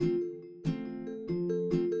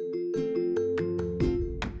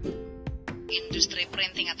industri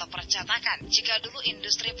printing atau percetakan. Jika dulu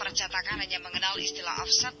industri percetakan hanya mengenal istilah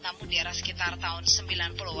offset, namun di era sekitar tahun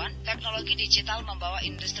 90-an, teknologi digital membawa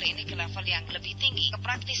industri ini ke level yang lebih tinggi.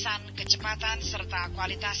 Kepraktisan, kecepatan, serta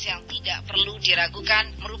kualitas yang tidak perlu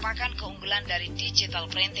diragukan merupakan keunggulan dari digital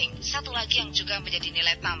printing. Satu lagi yang juga menjadi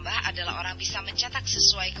nilai tambah adalah orang bisa mencetak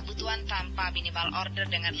sesuai kebutuhan tanpa minimal order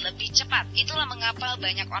dengan lebih cepat. Itulah mengapa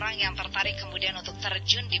banyak orang yang tertarik kemudian untuk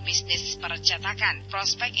terjun di bisnis percetakan.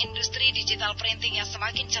 Prospek industri digital printing yang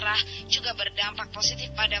semakin cerah juga berdampak positif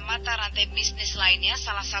pada mata rantai bisnis lainnya.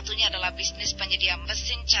 Salah satunya adalah bisnis penyedia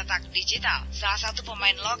mesin cetak digital. Salah satu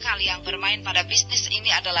pemain lokal yang bermain pada bisnis ini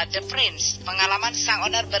adalah The Prince. Pengalaman sang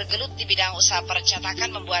owner bergelut di bidang usaha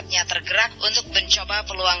percetakan membuatnya tergerak untuk mencoba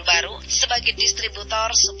peluang baru sebagai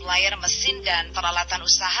distributor, supplier mesin dan peralatan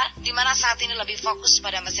usaha, di mana saat ini lebih fokus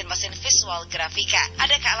pada mesin-mesin visual grafika.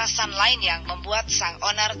 Adakah alasan lain yang membuat sang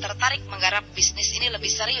owner tertarik menggarap bisnis ini lebih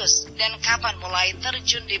serius? Dan kapan mulai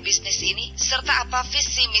terjun di bisnis ini? Serta apa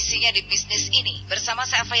visi misinya di bisnis ini? Bersama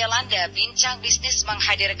saya Eva Yolanda, Bincang Bisnis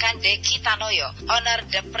menghadirkan Deki Tanoyo, owner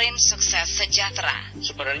The Prince Sukses Sejahtera.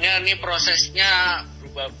 Sebenarnya ini prosesnya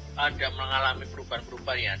ada mengalami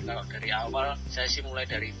perubahan-perubahan ya. Kalau dari awal saya sih mulai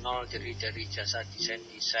dari nol, jadi dari jasa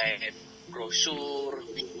desain brosur,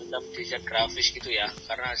 desain grafis gitu ya.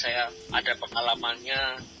 Karena saya ada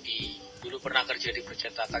pengalamannya dulu pernah kerja di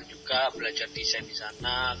percetakan juga, belajar desain di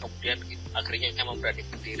sana, kemudian akhirnya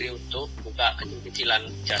memberanikan diri untuk buka kecil-kecilan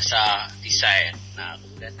jasa desain. Nah,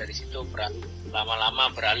 kemudian dari situ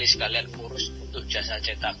lama-lama beralih sekalian ngurus untuk jasa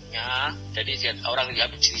cetaknya. Jadi orang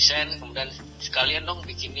habis desain, kemudian sekalian dong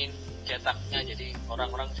bikinin cetaknya. Jadi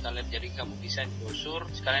orang-orang sekalian, jadi kamu desain brosur,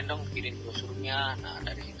 sekalian dong bikinin brosurnya. Nah,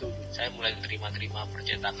 dari situ saya mulai terima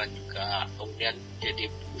percetakan juga. Kemudian jadi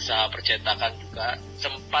usaha percetakan juga.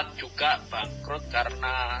 Sempat juga bangkrut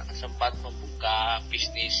karena sempat membuka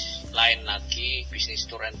bisnis lain lagi, bisnis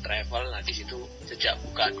tour and travel. Nah, di situ sejak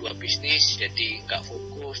buka 2 bisnis jadi nggak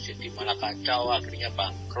fokus, jadi malah kacau, akhirnya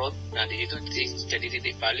bangkrut. Nah, di situ jadi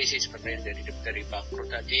titik balik sih sebenarnya dari bangkrut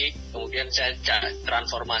tadi. Kemudian saya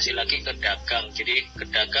transformasi lagi ke dagang. Jadi ke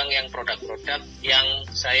dagang yang produk-produk yang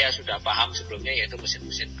saya sudah paham sebelumnya, yaitu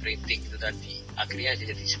mesin-mesin printing itu tadi. Akhirnya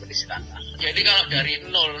jadi seperti sekarang. Jadi kalau dari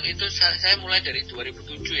nol itu saya mulai dari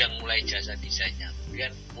 2007 yang mulai jasa desainnya.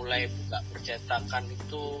 Kemudian mulai buka percetakan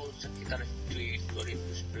itu sekitar di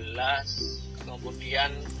 2011.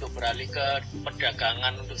 Kemudian untuk beralih ke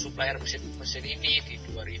perdagangan untuk supplier mesin-mesin ini di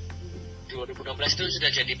 2016 itu sudah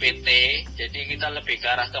jadi PT. Jadi kita lebih ke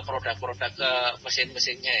arah ke produk-produk ke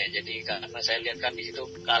mesin-mesinnya ya. Jadi karena saya lihat kan di situ,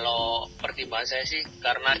 kalau pertimbangan saya sih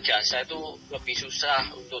karena jasa itu lebih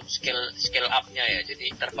susah untuk scale up-nya ya. Jadi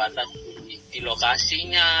terbatas di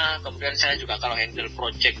lokasinya. Kemudian saya juga kalau handle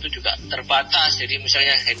project itu juga terbatas. Jadi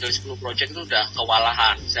misalnya handle 10 project itu udah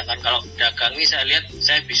kewalahan. Sedangkan kalau dagang ini saya lihat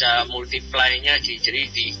saya bisa multiply-nya, jadi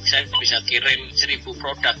saya bisa kirim 1000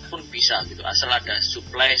 produk pun bisa gitu, asal ada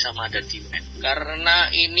supply sama ada demand.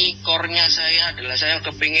 Karena ini core-nya saya adalah saya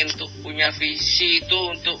kepingin untuk punya visi itu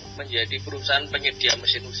untuk menjadi perusahaan penyedia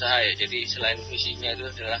mesin usaha ya. Jadi selain visinya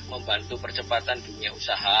itu adalah membantu percepatan dunia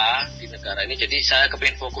usaha di negara ini. Jadi saya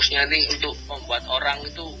kepingin fokusnya nih untuk membuat orang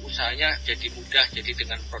itu usahanya jadi mudah. Jadi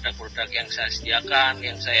dengan produk-produk yang saya sediakan,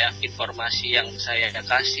 yang saya informasi yang saya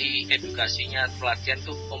kasih, edukasinya, pelatihan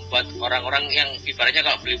tuh membuat orang-orang yang ibaratnya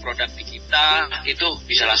kalau beli produk di kita itu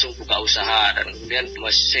bisa langsung buka usaha. Dan kemudian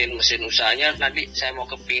mesin usahanya nanti saya mau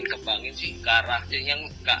kembangin sih ke arah yang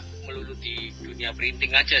enggak melulu di dunia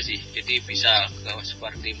printing aja sih. Jadi bisa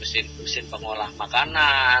seperti mesin pengolah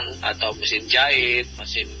makanan atau mesin jahit,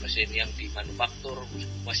 mesin yang dimanufaktur,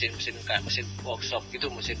 mesin kayak mesin workshop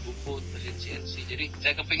gitu, mesin bubut, mesin CNC. Jadi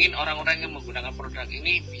saya kepingin orang-orang yang menggunakan produk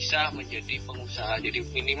ini bisa menjadi pengusaha. Jadi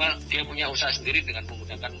minimal dia punya usaha sendiri dengan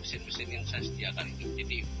menggunakan mesin-mesin yang saya sediakan ini.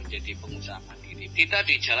 Jadi menjadi pengusaha mandiri. Kita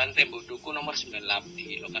di Jalan Tembok Duku nomor 98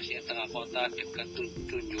 di lokasi tengah kota dekat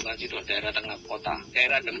Tunjungan situ, daerah tengah kota,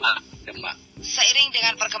 daerah Demak. Seiring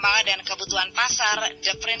dengan perkembangan dan kebutuhan pasar,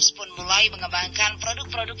 The Prince pun mulai mengembangkan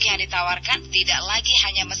produk-produk yang ditawarkan tidak lagi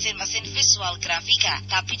hanya mesin-mesin visual grafika,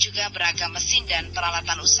 tapi juga beragam mesin dan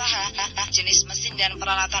peralatan usaha. Jenis mesin dan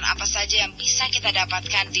peralatan apa saja yang bisa kita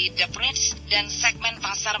dapatkan di The Prince dan segmen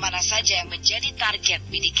pasar mana saja yang menjadi target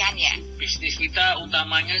bidikannya. Bisnis kita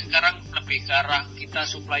utamanya sekarang lebih ke arah kita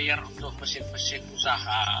supplier untuk mesin-mesin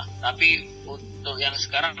usaha, tapi untuk yang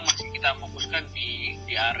sekarang masih kita fokuskan di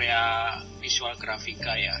area visual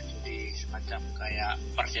grafika ya. Jadi semacam kayak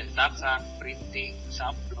percetakan, printing,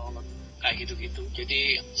 sablon, kayak gitu-gitu.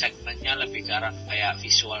 Jadi segmennya lebih ke arah kayak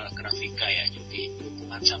visual grafika ya. Jadi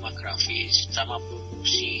hubungan sama grafis, sama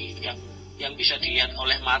produksi yang bisa dilihat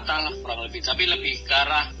oleh mata lah kurang lebih, tapi lebih ke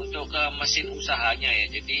arah untuk ke mesin usahanya ya.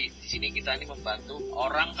 Jadi di sini kita ini membantu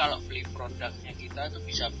orang kalau beli produknya kita itu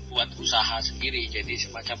bisa buat usaha sendiri. Jadi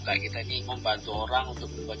semacam kayak kita ini membantu orang untuk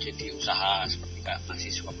buat jadi usaha, seperti kayak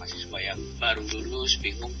mahasiswa yang baru lulus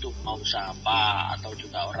bingung tuh mau usaha apa, atau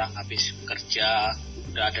juga orang habis kerja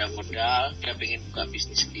udah ada modal, dia pengen buka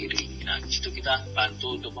bisnis sendiri. Nah, di situ kita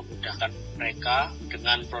bantu untuk memudahkan mereka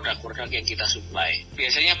dengan produk-produk yang kita supply.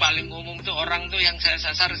 Biasanya paling umum tuh orang tuh yang saya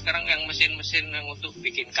sasar sekarang yang mesin-mesin yang untuk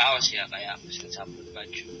bikin kaos ya, kayak mesin sabun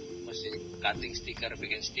baju, mesin cutting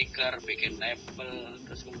stiker, bikin label,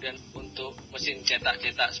 terus kemudian untuk mesin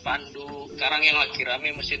cetak-cetak spanduk. Sekarang yang lagi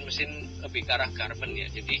rame mesin-mesin lebih ke arah garment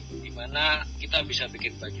ya. Jadi di mana kita bisa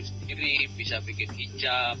bikin baju sendiri, bisa bikin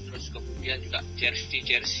hijab, terus kemudian juga jersey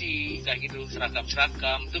kayak gitu,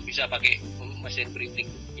 seragam itu bisa pakai mesin printing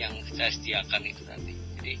yang saya sediakan itu nanti.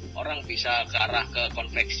 Jadi orang bisa ke arah ke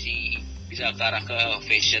konveksi, bisa ke arah ke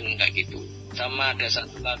fashion kayak gitu. Sama ada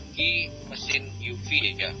satu lagi mesin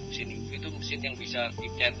UV ya. Mesin UV itu mesin yang bisa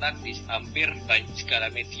dicetak di hampir banyak segala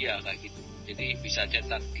media kayak gitu. Jadi bisa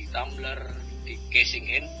cetak di tumbler, di casing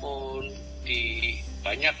handphone, di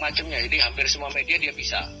banyak macamnya. Jadi hampir semua media dia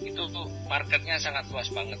bisa. Itu tuh marketnya sangat luas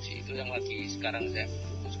banget sih. Itu yang lagi sekarang saya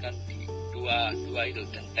fokuskan di dua itu,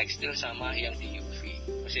 dan tekstil sama yang di UV,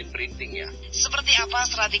 mesin printing ya. Seperti apa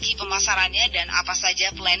strategi pemasarannya dan apa saja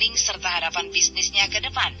planning serta harapan bisnisnya ke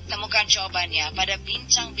depan? Temukan jawabannya pada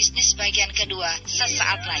Bincang Bisnis bagian kedua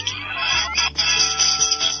sesaat lagi.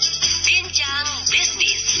 Bincang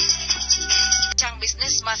Bisnis. Bincang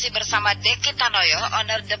Bisnis masih bersama Deki Tanoyo,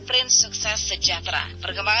 owner The Prince Sukses Sejahtera.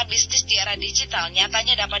 Perkembangan bisnis di era digital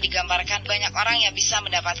nyatanya dapat digambarkan banyak orang yang bisa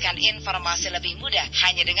mendapatkan informasi lebih mudah.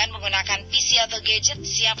 Hanya dengan menggunakan PC atau gadget,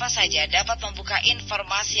 siapa saja dapat membuka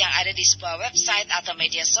informasi yang ada di sebuah website atau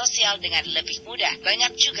media sosial dengan lebih mudah.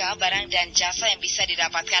 Banyak juga barang dan jasa yang bisa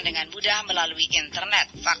didapatkan dengan mudah melalui internet.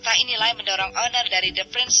 Fakta inilah yang mendorong owner dari The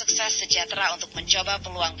Prince Sukses Sejahtera untuk mencoba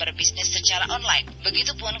peluang berbisnis secara online.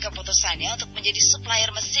 Begitupun keputusannya untuk menjadi supplier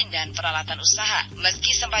mesin dan peralatan usaha.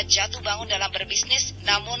 Meski sempat jatuh bangun dalam berbisnis,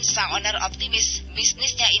 namun sang owner optimis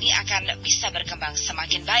bisnisnya ini akan bisa berkembang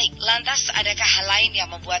semakin baik. Lantas, adakah hal lain yang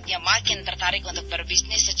membuatnya makin tertarik untuk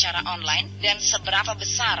berbisnis secara online? Dan seberapa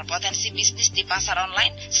besar potensi bisnis di pasar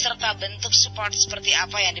online? Serta bentuk support seperti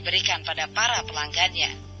apa yang diberikan pada para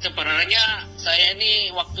pelanggannya? Sebenarnya saya ini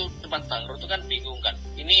waktu tempat bangkrut itu kan bingung kan.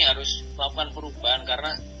 Ini harus melakukan perubahan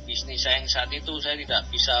karena bisnis saya yang saat itu saya tidak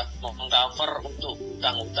bisa meng-cover untuk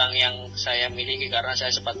utang-utang yang saya miliki karena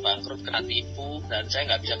saya sempat bangkrut, kena tipu, dan saya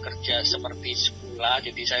nggak bisa kerja seperti semula.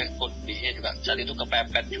 Jadi saya kondisinya juga saat itu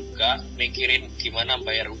kepepet juga, mikirin gimana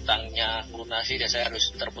bayar utangnya, lunasi, dan saya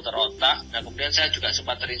harus terputar otak. Nah kemudian saya juga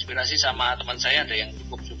sempat terinspirasi sama teman saya, ada yang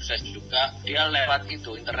cukup sukses juga. Dia lewat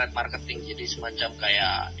itu internet marketing, jadi semacam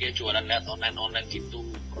kayak dia jualan lewat online gitu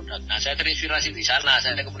produk. Nah saya terinspirasi di sana.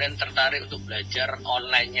 Saya kemudian tertarik untuk belajar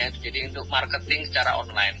online-nya itu. Jadi untuk marketing secara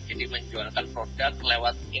online. Jadi menjualkan produk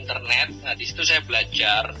lewat internet. Nah di situ saya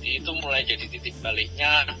belajar. Itu mulai jadi titik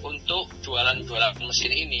baliknya untuk jualan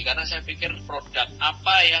mesin ini. Karena saya pikir produk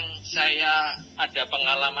apa yang saya ada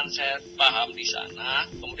pengalaman, saya paham di sana.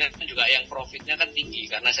 Kemudian juga yang profitnya kan tinggi.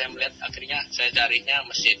 Karena saya melihat akhirnya saya carinya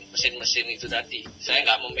mesin itu tadi. Saya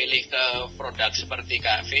nggak memilih ke produk seperti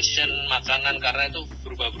kayak fashion, makanan, karena itu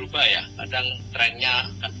berubah-berubah ya. Kadang trennya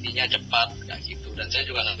gantinya cepat kayak gitu. Dan saya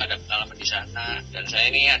juga nggak ada pengalaman di sana. Dan saya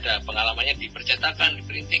ini ada pengalamannya di percetakan, di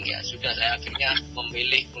printing ya. Sudah saya akhirnya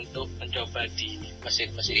memilih untuk mencoba di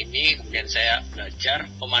mesin-mesin ini. Kemudian saya belajar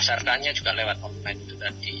memasarkannya juga lewat online itu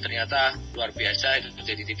tadi. Ternyata luar biasa, itu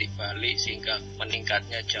jadi titik balik sehingga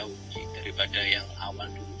meningkatnya jauh daripada yang awal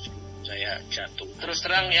dulu saya jatuh. Terus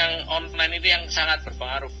terang yang online itu yang sangat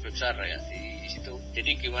berpengaruh besar ya di situ.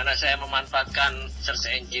 Jadi gimana saya memanfaatkan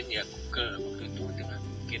search engine ya, Google waktu itu, dengan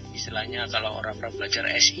mungkin istilahnya kalau orang-orang belajar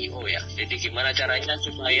SEO ya. Jadi gimana caranya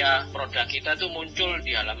supaya produk kita tuh muncul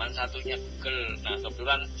di halaman satunya Google. Nah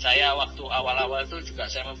kebetulan saya waktu awal-awal tuh juga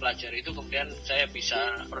saya mempelajari itu, kemudian saya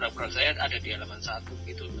bisa produk-produk saya ada di halaman satu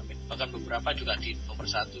gitu. Bahkan beberapa juga di nomor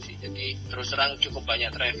 1 sih. Jadi terus terang cukup banyak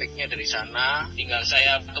trafficnya dari sana. Tinggal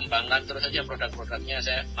saya kembangkan terus saja produk-produknya,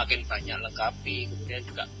 saya makin banyak lengkapi. Kemudian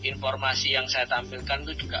juga informasi yang saya tampilkan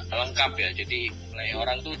itu juga lengkap ya. Jadi mulai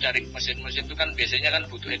orang tuh cari mesin-mesin itu kan biasanya kan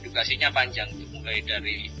butuh edukasinya panjang. Mulai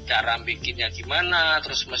dari cara bikinnya gimana,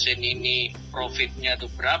 terus mesin ini profitnya tuh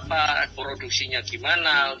berapa, produksinya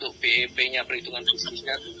gimana, untuk BEP-nya, perhitungan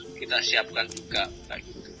bisnisnya kita siapkan juga kayak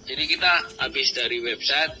gitu. Jadi kita habis dari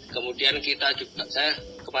website, kemudian kita juga, saya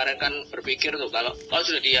kemarin kan berpikir tuh kalau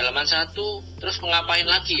sudah di halaman 1 terus mengapain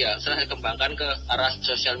lagi ya, setelah saya kembangkan ke arah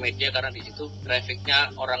sosial media karena di situ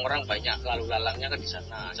trafficnya orang-orang banyak, lalu lalangnya kan di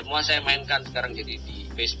sana. Semua saya mainkan sekarang, jadi di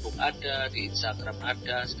Facebook ada, di Instagram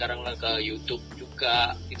ada, sekarang ke YouTube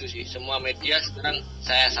juga. Itu sih, semua media sekarang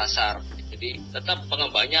saya sasar. Jadi tetap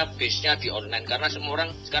pengembangnya base-nya di online karena semua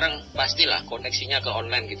orang sekarang pastilah koneksinya ke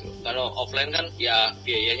online gitu. Kalau offline kan ya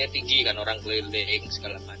biayanya tinggi kan, orang keliling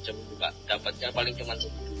segala macam juga dapatnya paling cuma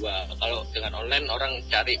 2. Kalau dengan online orang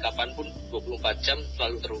cari kapanpun 24 jam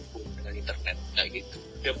selalu terhubung dengan internet kayak gitu.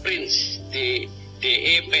 The Prince di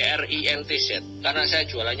DEPRINTZ, karena saya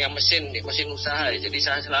jualannya mesin usaha ya, jadi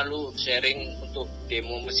saya selalu sharing untuk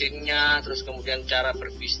demo mesinnya, terus kemudian cara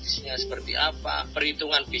berbisnisnya seperti apa,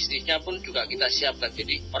 perhitungan bisnisnya pun juga kita siapkan.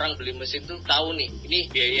 Jadi orang beli mesin tuh tahu nih, ini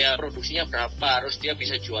biaya produksinya berapa, harus dia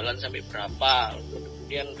bisa jualan sampai berapa,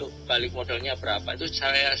 kemudian untuk balik modalnya berapa, itu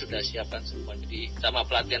saya sudah siapkan semua. Jadi sama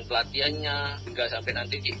pelatihannya hingga sampai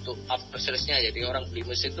nanti untuk after sales-nya. Jadi orang beli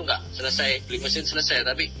mesin tuh nggak selesai beli mesin selesai,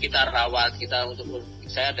 tapi kita rawat,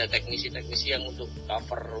 saya ada teknisi yang untuk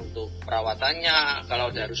cover untuk perawatannya.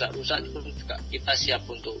 Kalau udah rusak-rusak juga kita siap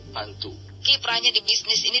untuk bantu. Kiprahnya di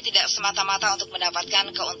bisnis ini tidak semata-mata untuk mendapatkan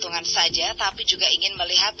keuntungan saja, tapi juga ingin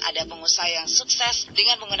melihat ada pengusaha yang sukses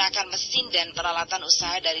dengan menggunakan mesin dan peralatan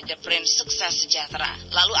usaha dari The Prince Sukses Sejahtera.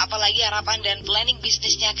 Lalu apalagi harapan dan planning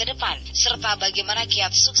bisnisnya ke depan, serta bagaimana kiat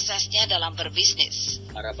suksesnya dalam berbisnis?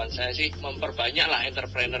 Harapan saya sih memperbanyaklah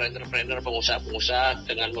entrepreneur, pengusaha-pengusaha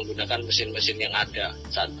dengan menggunakan mesin-mesin yang ada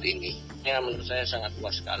saat ini. Ya, menurut saya sangat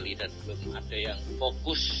luas sekali dan belum ada yang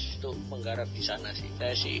fokus untuk menggarap di sana sih.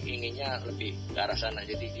 Saya sih inginnya lebih ke arah sana.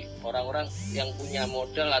 Jadi orang-orang yang punya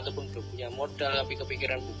modal ataupun belum punya modal tapi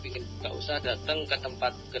kepikiran bikin buka usaha, datang ke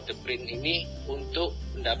tempat ke The Prince ini untuk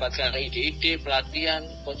mendapatkan ide-ide, pelatihan,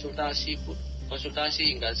 konsultasi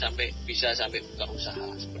hingga bisa sampai buka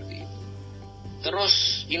usaha seperti itu.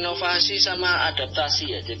 Terus inovasi sama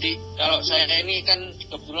adaptasi ya. Jadi kalau saya ini kan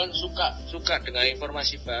kebetulan suka dengan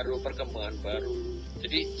informasi baru, perkembangan baru.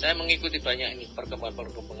 Jadi saya mengikuti banyak ini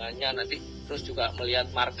perkembangannya nanti, terus juga melihat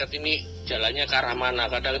market ini jalannya ke arah mana.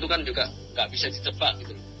 Kadang itu kan juga nggak bisa ditebak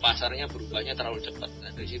gitu. Pasarnya berubahnya terlalu cepat. Nah,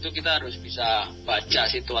 dari situ kita harus bisa baca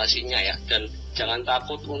situasinya ya, dan jangan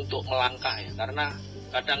takut untuk melangkah ya, karena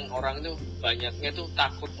kadang orang itu banyaknya tuh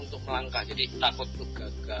takut untuk melangkah, jadi takut untuk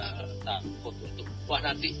gagal, takut untuk wah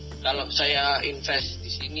nanti kalau saya invest di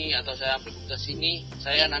sini atau saya ambil ke sini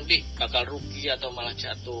saya nanti bakal rugi atau malah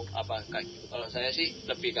jatuh apa kayak gitu. Kalau saya sih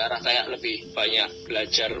lebih ke arah kayak lebih banyak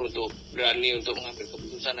belajar untuk berani untuk mengambil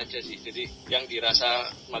keputusan aja sih. Jadi yang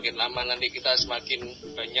dirasa makin lama nanti kita semakin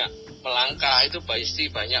banyak melangkah, itu pasti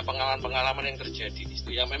banyak pengalaman-pengalaman yang terjadi di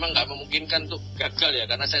situ yang memang nggak memungkinkan untuk gagal ya,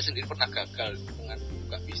 karena saya sendiri pernah gagal dengan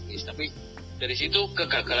buka bisnis. Tapi dari situ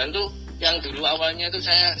kegagalan tuh yang dulu awalnya itu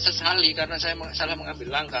saya sesali karena saya salah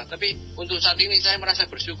mengambil langkah. Tapi untuk saat ini saya merasa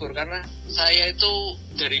bersyukur karena saya itu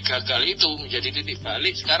dari gagal itu menjadi titik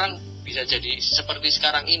balik, sekarang bisa jadi seperti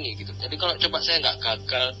sekarang ini gitu. Jadi kalau coba saya nggak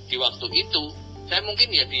gagal di waktu itu, saya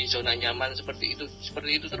mungkin ya di zona nyaman seperti itu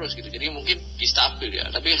terus gitu. Jadi mungkin stabil ya.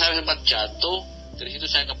 Tapi saya sempat jatuh, dari situ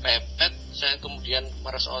saya kepepet, saya kemudian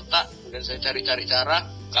meres otak, kemudian saya cari cara.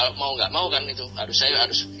 Kalau mau nggak mau kan itu saya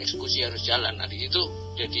harus eksekusi, harus jalan. Nah di situ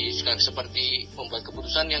jadi seperti membuat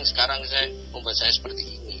keputusan yang sekarang membuat saya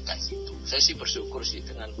seperti ini kayak gitu. Saya sih bersyukur sih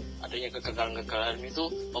dengan adanya kegagalan itu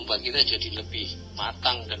membuat kita jadi lebih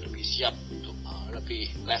matang dan lebih siap untuk lebih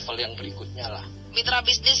level yang berikutnya lah. Mitra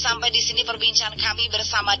bisnis, sampai di sini perbincangan kami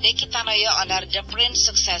bersama Deki Tanoyo, owner The Prince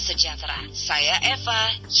Sukses Sejahtera. Saya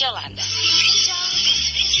Eva Yolanda.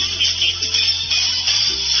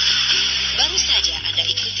 Baru saja Anda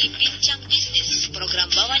ikuti Bincang Bisnis, program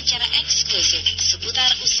wawancara eksklusif seputar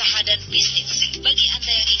usaha dan bisnis. Bagi Anda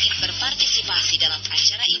yang ingin berpartisipasi dalam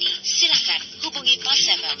acara ini, silakan hubungi Pos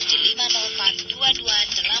FM di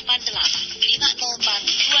 504-2288.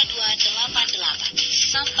 504-2288.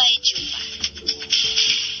 Sampai jumpa.